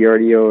have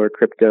Giardia or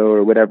crypto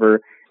or whatever,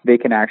 they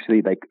can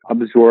actually like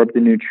absorb the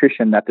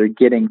nutrition that they're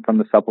getting from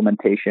the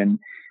supplementation.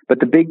 But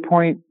the big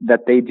point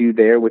that they do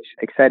there, which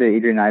excited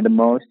Adrian and I the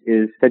most,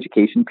 is the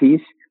education piece.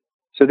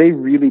 So they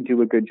really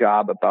do a good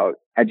job about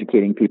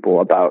educating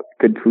people about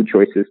good food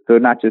choices. So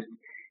not just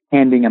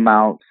handing them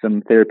out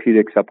some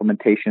therapeutic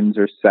supplementations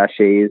or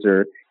sachets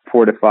or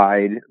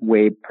fortified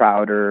whey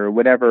powder or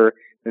whatever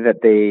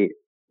that they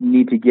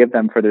need to give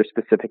them for their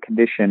specific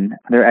condition.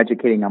 They're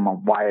educating them on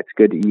why it's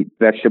good to eat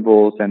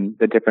vegetables and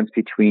the difference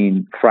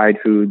between fried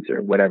foods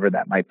or whatever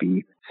that might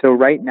be. So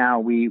right now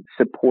we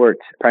support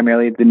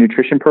primarily the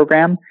nutrition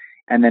program,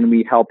 and then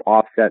we help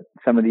offset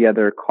some of the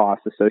other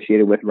costs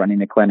associated with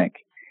running a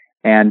clinic.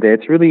 And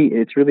it's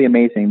really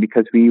amazing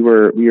because we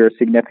are a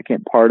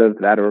significant part of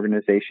that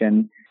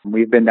organization.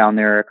 We've been down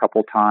there a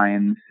couple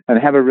times and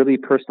have a really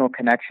personal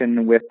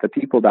connection with the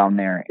people down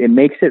there. It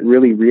makes it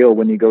really real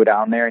when you go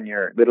down there and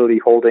you're literally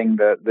holding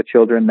the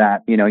children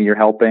that, you're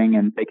helping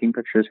and taking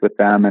pictures with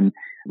them and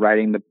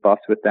riding the bus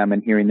with them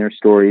and hearing their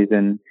stories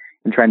and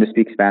trying to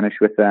speak Spanish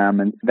with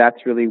them. And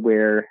that's really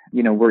where,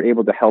 we're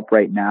able to help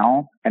right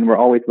now. And we're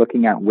always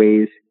looking at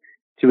ways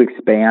to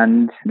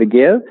expand the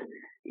give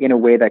in a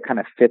way that kind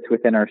of fits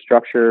within our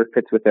structure,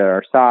 fits within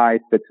our size,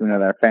 fits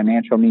within our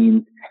financial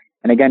means.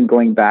 And again,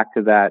 going back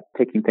to that,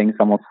 taking things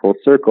almost full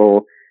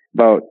circle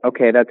about,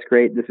 okay, that's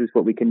great. This is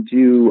what we can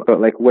do. But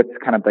like, what's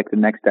kind of like the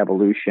next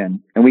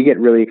evolution? And we get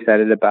really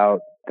excited about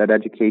that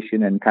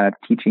education and kind of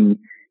teaching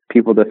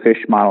people the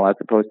fish model as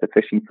opposed to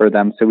fishing for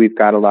them. So we've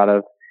got a lot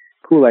of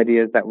cool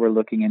ideas that we're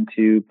looking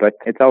into, but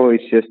it's always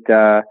just,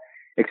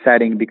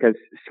 exciting because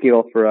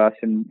scale for us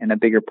and a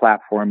bigger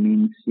platform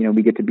means,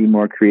 we get to be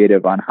more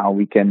creative on how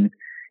we can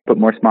put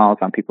more smiles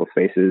on people's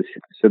faces.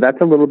 So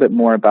that's a little bit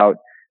more about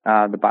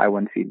the Buy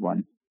One, Feed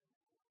One.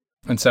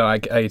 And so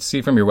I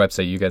see from your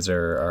website, you guys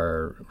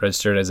are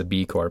registered as a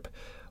B Corp.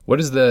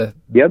 What is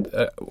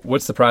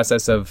what's the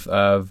process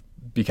of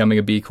becoming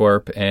a B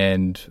Corp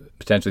and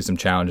potentially some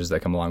challenges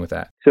that come along with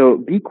that? So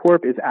B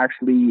Corp is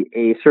actually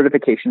a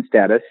certification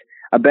status.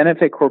 A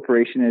benefit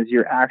corporation is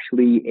you're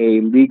actually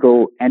a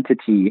legal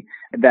entity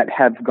that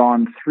have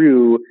gone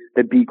through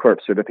the B Corp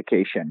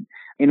certification.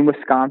 In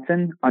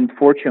Wisconsin,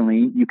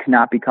 unfortunately, you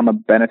cannot become a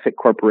benefit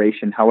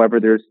corporation.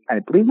 However, there's, I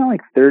believe now like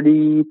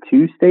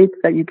 32 states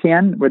that you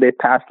can, where they've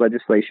passed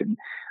legislation.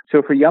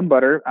 So for Yum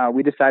Butter,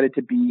 we decided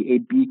to be a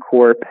B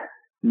Corp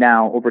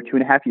now over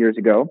 2.5 years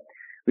ago.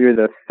 We are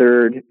the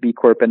third B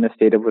Corp in the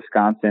state of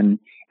Wisconsin.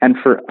 And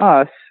for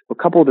us, a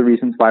couple of the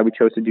reasons why we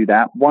chose to do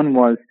that. One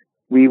was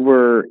we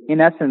were, in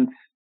essence,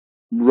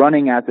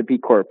 running as a B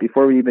Corp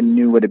before we even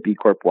knew what a B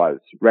Corp was,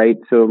 right?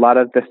 So a lot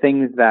of the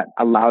things that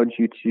allowed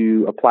you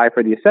to apply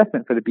for the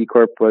assessment for the B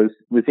Corp was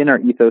in our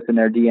ethos and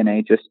our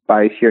DNA just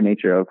by sheer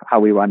nature of how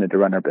we wanted to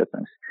run our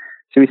business.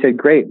 So we said,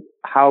 great,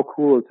 how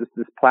cool is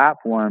this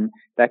platform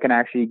that can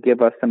actually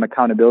give us some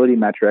accountability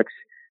metrics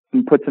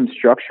and put some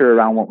structure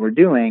around what we're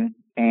doing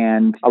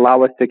and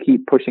allow us to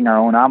keep pushing our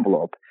own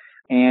envelope.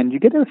 and you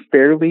get a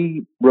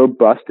fairly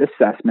robust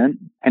assessment,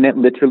 and it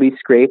literally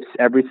scrapes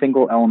every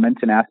single element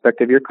and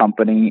aspect of your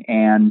company,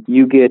 and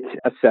you get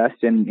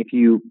assessed. And if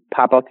you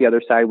pop out the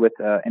other side with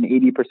an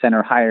 80%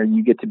 or higher,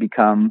 you get to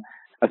become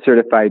a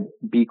certified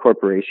B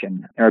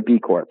Corporation or a B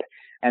Corp.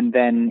 And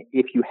then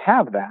if you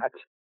have that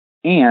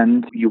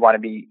and you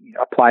want to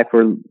apply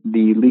for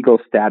the legal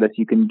status,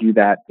 you can do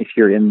that if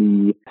you're in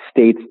the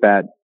states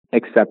that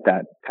accept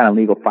that kind of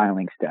legal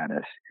filing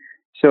status.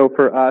 So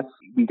for us,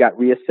 we got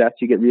reassessed.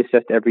 You get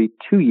reassessed every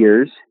 2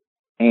 years.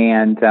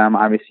 And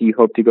obviously you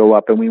hope to go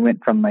up. And we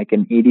went from like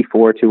an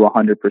 84 to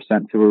 100%.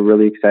 So we're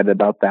really excited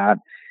about that.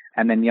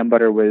 And then Yum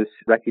Butter was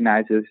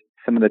recognized as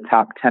some of the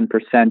top 10%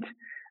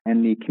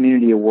 in the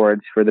community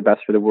awards for the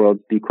Best for the World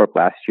B Corp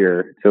last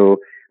year. So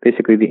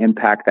basically the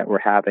impact that we're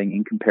having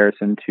in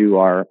comparison to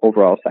our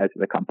overall size of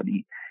the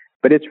company.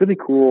 But it's really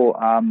cool.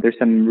 There's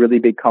some really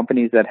big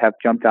companies that have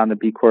jumped on the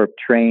B Corp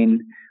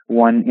train,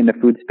 one in the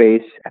food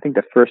space. I think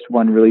the first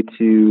one really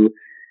to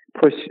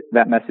push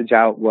that message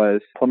out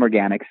was Plum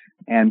Organics,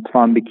 and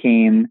Plum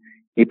became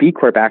a B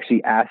Corp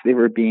actually as they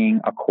were being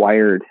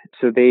acquired.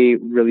 So they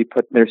really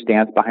put their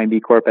stance behind B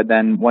Corp. And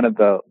then one of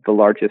the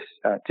largest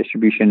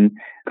distribution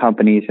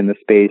companies in the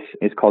space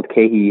is called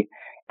KeHE.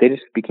 They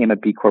just became a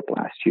B Corp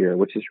last year,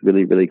 which is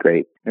really, really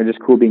great. They're just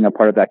cool being a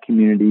part of that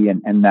community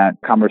and that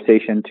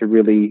conversation to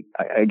really,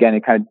 again,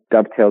 it kind of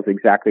dovetails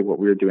exactly what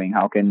we're doing.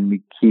 How can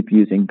we keep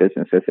using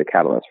business as a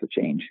catalyst for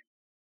change?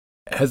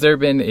 Has there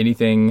been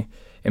anything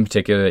in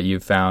particular that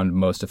you've found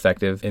most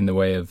effective in the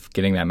way of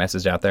getting that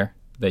message out there?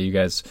 That you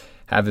guys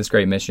have this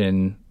great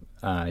mission,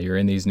 you're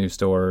in these new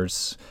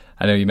stores.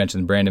 I know you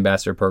mentioned the brand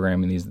ambassador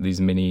program and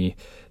these mini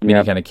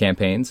kind of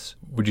campaigns.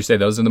 Would you say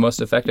those are the most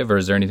effective, or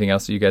is there anything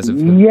else that you guys have?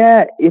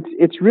 Yeah,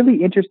 it's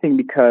really interesting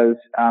because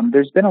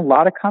there's been a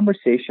lot of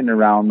conversation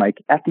around,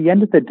 like, at the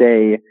end of the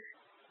day,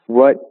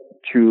 what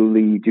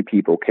truly do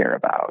people care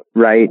about,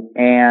 right?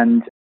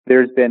 And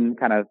there's been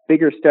kind of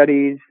bigger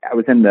studies. I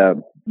was in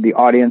the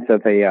audience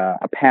of a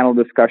panel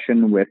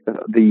discussion with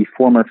the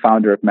former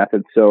founder of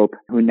Method Soap,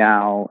 who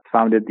now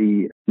founded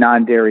the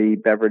non-dairy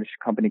beverage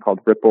company called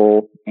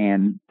Ripple.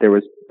 And there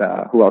was,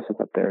 who else was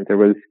up there? There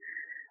was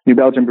New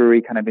Belgium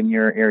Brewery, kind of in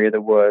your area of the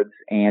woods,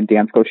 and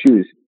Dansko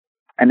Shoes.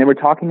 And they were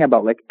talking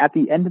about, like, at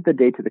the end of the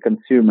day to the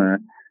consumer,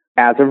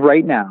 as of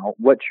right now,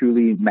 what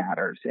truly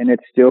matters. And it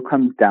still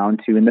comes down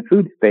to, in the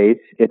food space,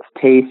 it's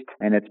taste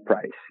and it's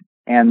price.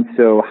 And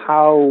so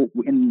how,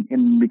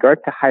 in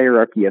regard to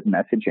hierarchy of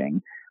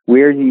messaging,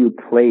 where do you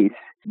place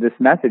this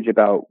message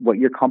about what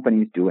your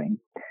company's doing?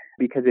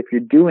 Because if you're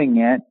doing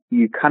it,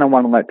 you kind of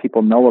want to let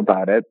people know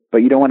about it, but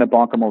you don't want to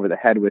bonk them over the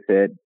head with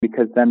it,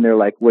 because then they're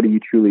like, what are you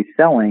truly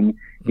selling?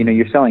 You know,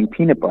 you're selling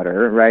peanut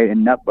butter, right?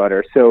 And nut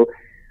butter. So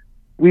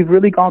we've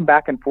really gone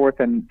back and forth.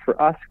 And for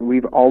us,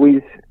 we've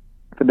always,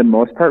 for the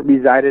most part,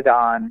 resided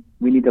on,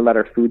 we need to let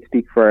our food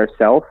speak for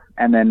ourselves.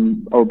 And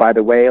then, oh, by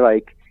the way,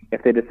 like,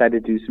 if they decide to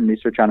do some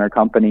research on our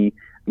company,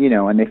 you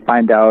know, and they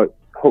find out,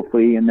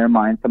 hopefully in their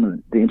mind, some of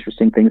the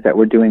interesting things that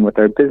we're doing with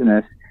our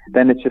business,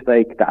 then it's just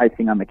like the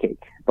icing on the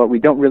cake. But we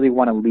don't really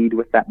want to lead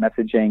with that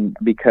messaging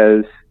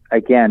because,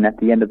 again, at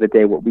the end of the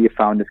day, what we have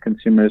found is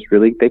consumers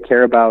really, they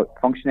care about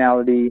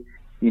functionality,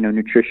 you know,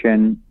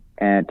 nutrition,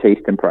 and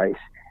taste and price.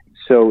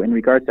 So in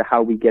regards to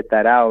how we get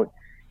that out,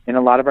 in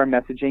a lot of our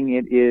messaging,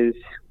 it is,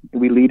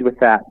 we lead with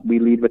that. We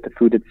lead with the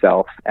food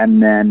itself.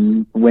 And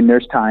then when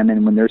there's time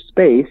and when there's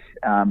space,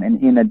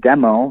 and in a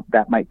demo,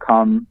 that might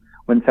come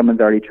when someone's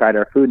already tried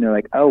our food and they're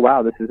like, oh,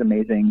 wow, this is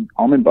amazing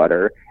almond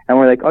butter. And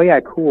we're like, oh, yeah,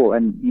 cool.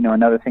 And, you know,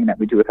 another thing that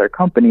we do with our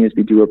company is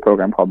we do a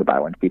program called the Buy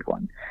One, Feed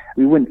One.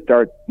 We wouldn't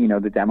start, you know,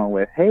 the demo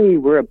with, hey,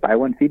 we're a Buy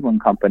One, Feed One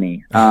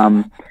company.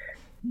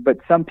 But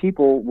some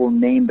people will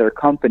name their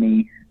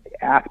company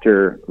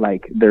after,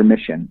 like, their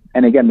mission.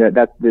 And again,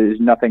 there's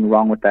nothing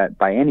wrong with that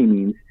by any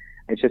means.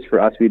 It's just for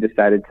us, we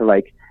decided to,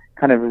 like,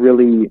 kind of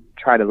really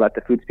try to let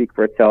the food speak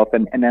for itself.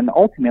 And then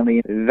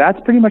ultimately, that's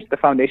pretty much the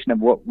foundation of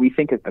what we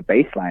think is the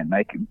baseline.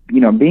 Like, you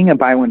know, being a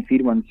Buy One,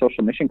 Feed One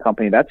social mission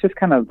company, that's just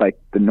kind of like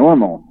the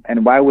normal.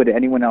 And why would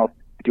anyone else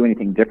do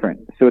anything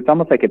different? So it's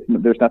almost like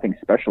there's nothing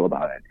special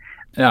about it.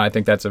 No, I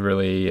think that's a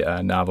really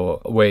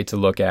novel way to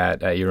look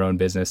at your own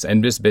business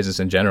and just business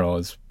in general.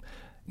 Is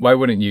why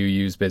wouldn't you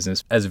use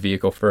business as a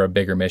vehicle for a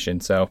bigger mission?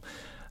 So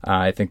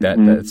I think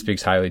that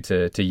speaks highly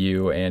to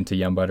you and to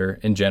Yum Butter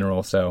in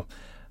general. So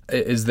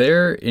is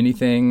there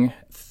anything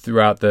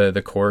throughout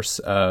the course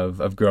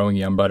of growing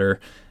Yum Butter?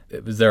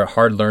 Was there a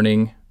hard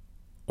learning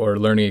or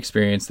learning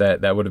experience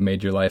that would have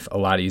made your life a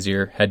lot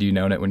easier had you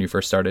known it when you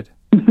first started?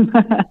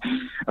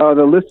 Oh,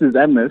 the list is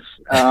endless.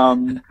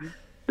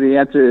 The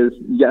answer is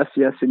yes,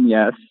 yes, and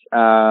yes.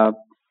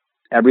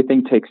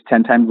 Everything takes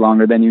 10 times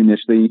longer than you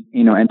initially,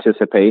 you know,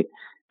 anticipate.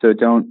 So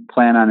don't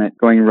plan on it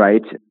going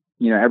right.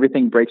 You know,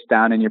 everything breaks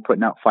down and you're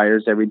putting out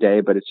fires every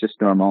day, but it's just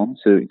normal.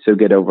 So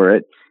get over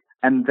it.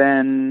 And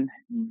then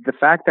the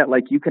fact that,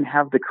 like, you can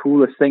have the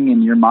coolest thing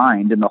in your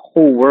mind in the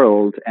whole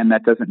world, and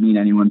that doesn't mean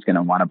anyone's going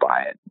to want to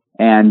buy it.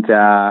 And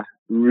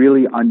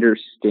really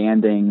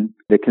understanding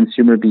the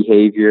consumer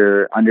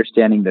behavior,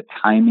 understanding the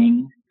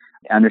timing.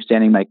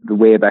 understanding like the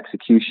way of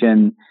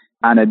execution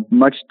on a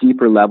much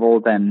deeper level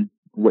than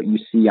what you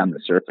see on the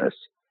surface.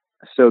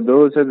 So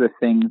those are the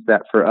things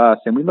that for us,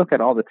 and we look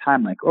at all the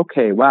time, like,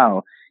 okay,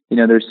 wow,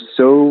 there's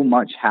so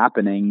much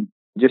happening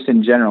just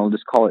in general,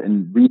 just call it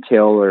in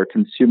retail or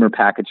consumer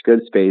packaged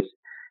goods space,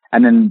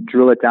 and then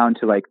drill it down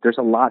to like, there's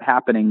a lot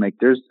happening. Like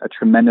there's a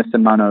tremendous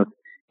amount of,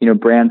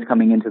 brands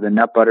coming into the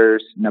nut butter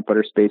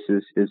space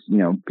is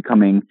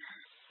becoming,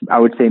 I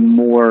would say,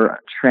 more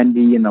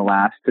trendy in the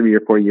last 3 or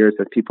 4 years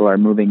as people are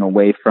moving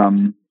away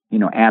from,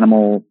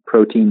 animal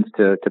proteins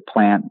to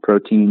plant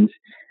proteins.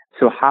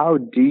 So how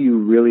do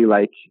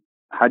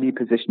you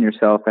position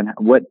yourself, and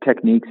what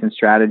techniques and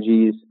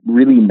strategies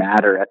really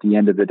matter at the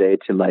end of the day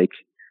to like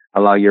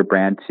allow your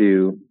brand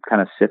to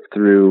kind of sift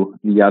through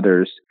the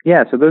others?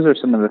 Yeah. So those are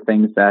some of the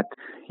things that,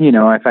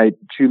 if I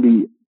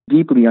truly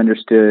deeply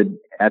understood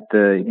at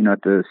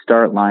the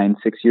start line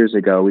 6 years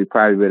ago, we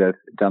probably would have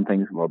done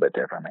things a little bit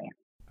differently.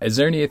 Is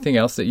there anything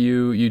else that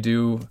you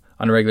do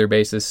on a regular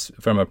basis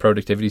from a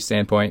productivity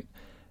standpoint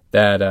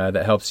that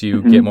helps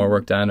you get more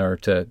work done, or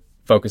to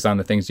focus on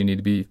the things you need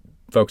to be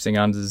focusing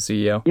on as a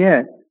CEO?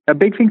 Yeah. A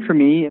big thing for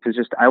me is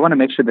just, I want to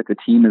make sure that the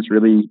team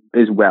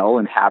is well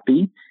and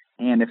happy.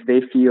 And if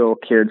they feel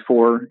cared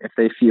for, if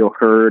they feel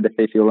heard, if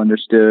they feel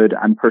understood,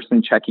 I'm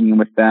personally checking in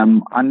with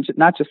them on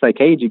not just like,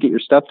 hey, did you get your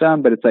stuff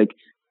done? But it's like,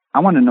 I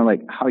want to know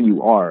like how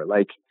you are,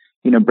 like,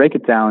 break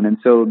it down. And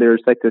so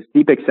there's like this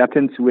deep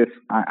acceptance with,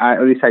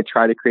 at least I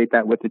try to create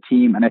that with the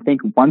team. And I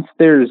think once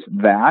there's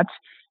that,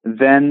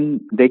 then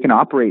they can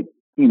operate,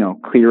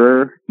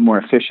 clearer, more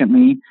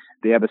efficiently.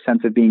 They have a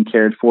sense of being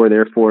cared for.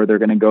 Therefore, they're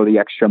going to go the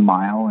extra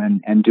mile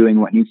and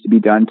doing what needs to be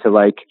done to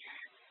like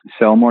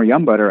sell more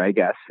Yum Butter, I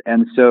guess.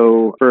 And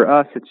so for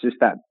us, it's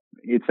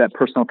that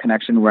personal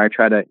connection where I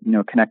try to,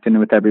 connect in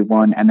with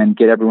everyone and then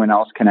get everyone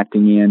else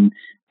connecting in,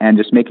 and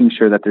just making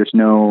sure that there's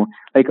no,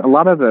 like a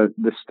lot of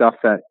the stuff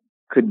that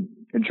could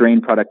drain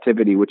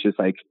productivity, which is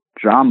like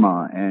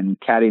drama and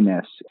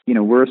cattiness.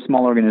 We're a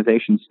small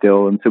organization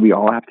still. And so we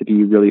all have to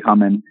be really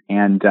humming.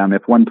 And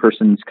if one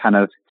person's kind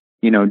of,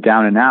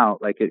 down and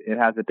out, like it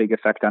has a big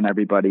effect on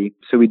everybody.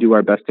 So we do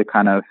our best to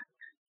kind of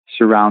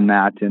surround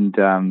that and,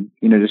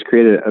 just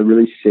create a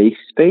really safe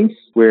space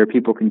where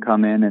people can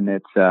come in and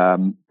it's,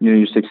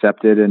 you just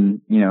accept it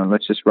and,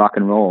 let's just rock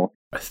and roll.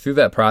 Through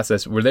that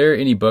process, were there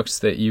any books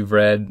that you've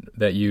read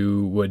that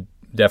you would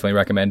definitely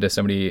recommend to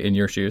somebody in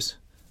your shoes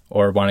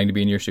or wanting to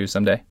be in your shoes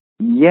someday?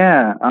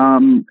 Yeah.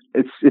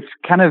 It's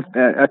kind of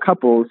a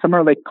couple. Some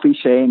are like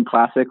cliche and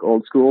classic,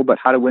 old school, but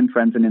How to Win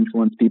Friends and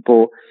Influence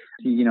People,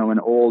 an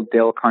old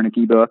Dale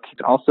Carnegie book.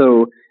 It's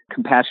also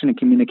Compassionate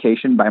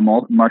Communication by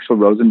Marshall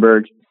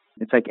Rosenberg.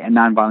 It's like a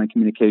nonviolent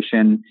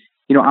communication.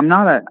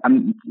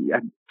 I'm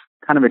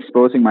kind of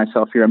exposing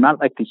myself here. I'm not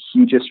like the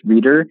hugest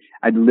reader.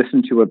 I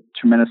listen to a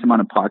tremendous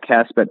amount of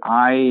podcasts, but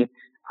I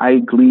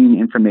glean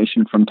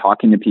information from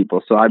talking to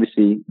people. So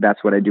obviously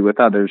that's what I do with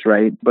others,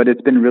 right? But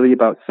it's been really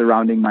about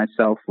surrounding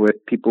myself with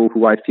people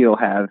who I feel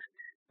have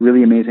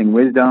really amazing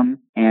wisdom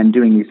and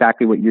doing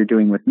exactly what you're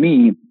doing with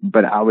me.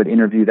 But I would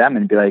interview them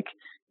and be like,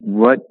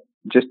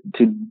 just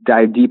to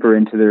dive deeper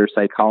into their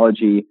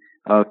psychology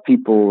of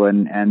people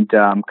and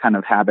kind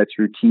of habits,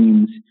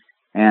 routines.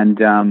 And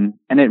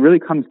it really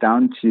comes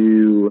down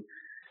to,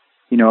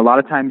 a lot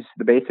of times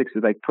the basics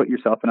is like put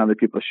yourself in other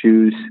people's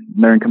shoes,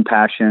 learn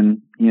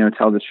compassion,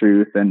 tell the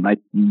truth, and like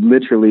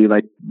literally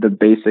like the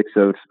basics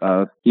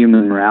of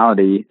human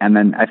morality. And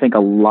then I think a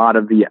lot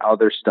of the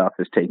other stuff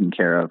is taken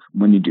care of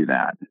when you do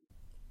that.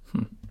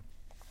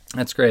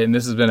 That's great. And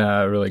this has been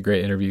a really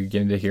great interview,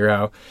 getting to hear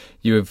how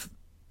you have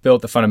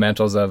built the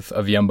fundamentals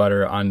of Yum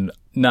Butter on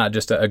not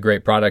just a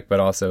great product, but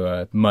also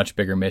a much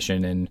bigger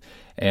mission,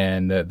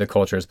 and the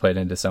culture has played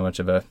into so much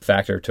of a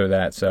factor to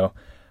that. So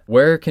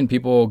where can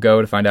people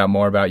go to find out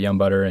more about Yum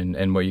Butter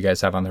and what you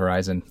guys have on the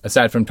horizon?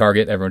 Aside from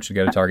Target, everyone should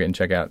go to Target and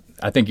check out.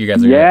 I think you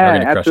guys are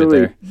going to crush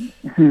it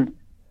there.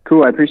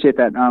 Cool. I appreciate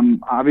that.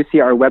 Obviously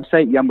our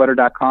website,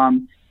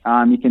 yumbutter.com.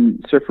 You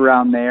can surf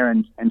around there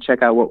and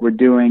check out what we're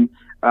doing.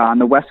 On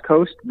the West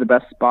Coast, the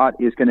best spot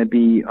is going to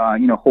be,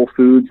 Whole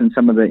Foods and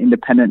some of the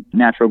independent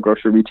natural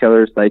grocery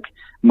retailers like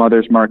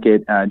Mother's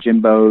Market,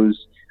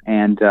 Jimbo's,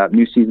 and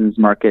New Seasons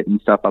Market and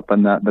stuff up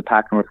in the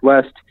Pac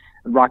Northwest.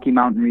 Rocky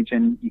Mountain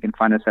region, you can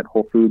find us at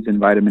Whole Foods and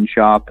Vitamin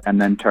Shop,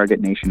 and then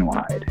Target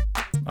nationwide.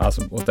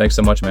 Awesome. Well, thanks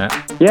so much, Matt.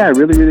 Yeah, I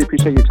really, really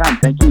appreciate your time.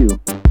 Thank you.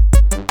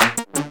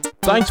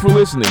 Thanks for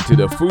listening to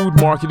the Food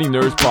Marketing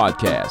Nerds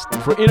Podcast.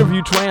 For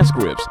interview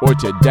transcripts or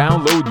to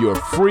download your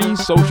free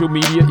social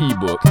media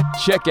ebook,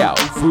 check out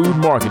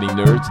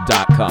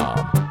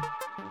foodmarketingnerds.com.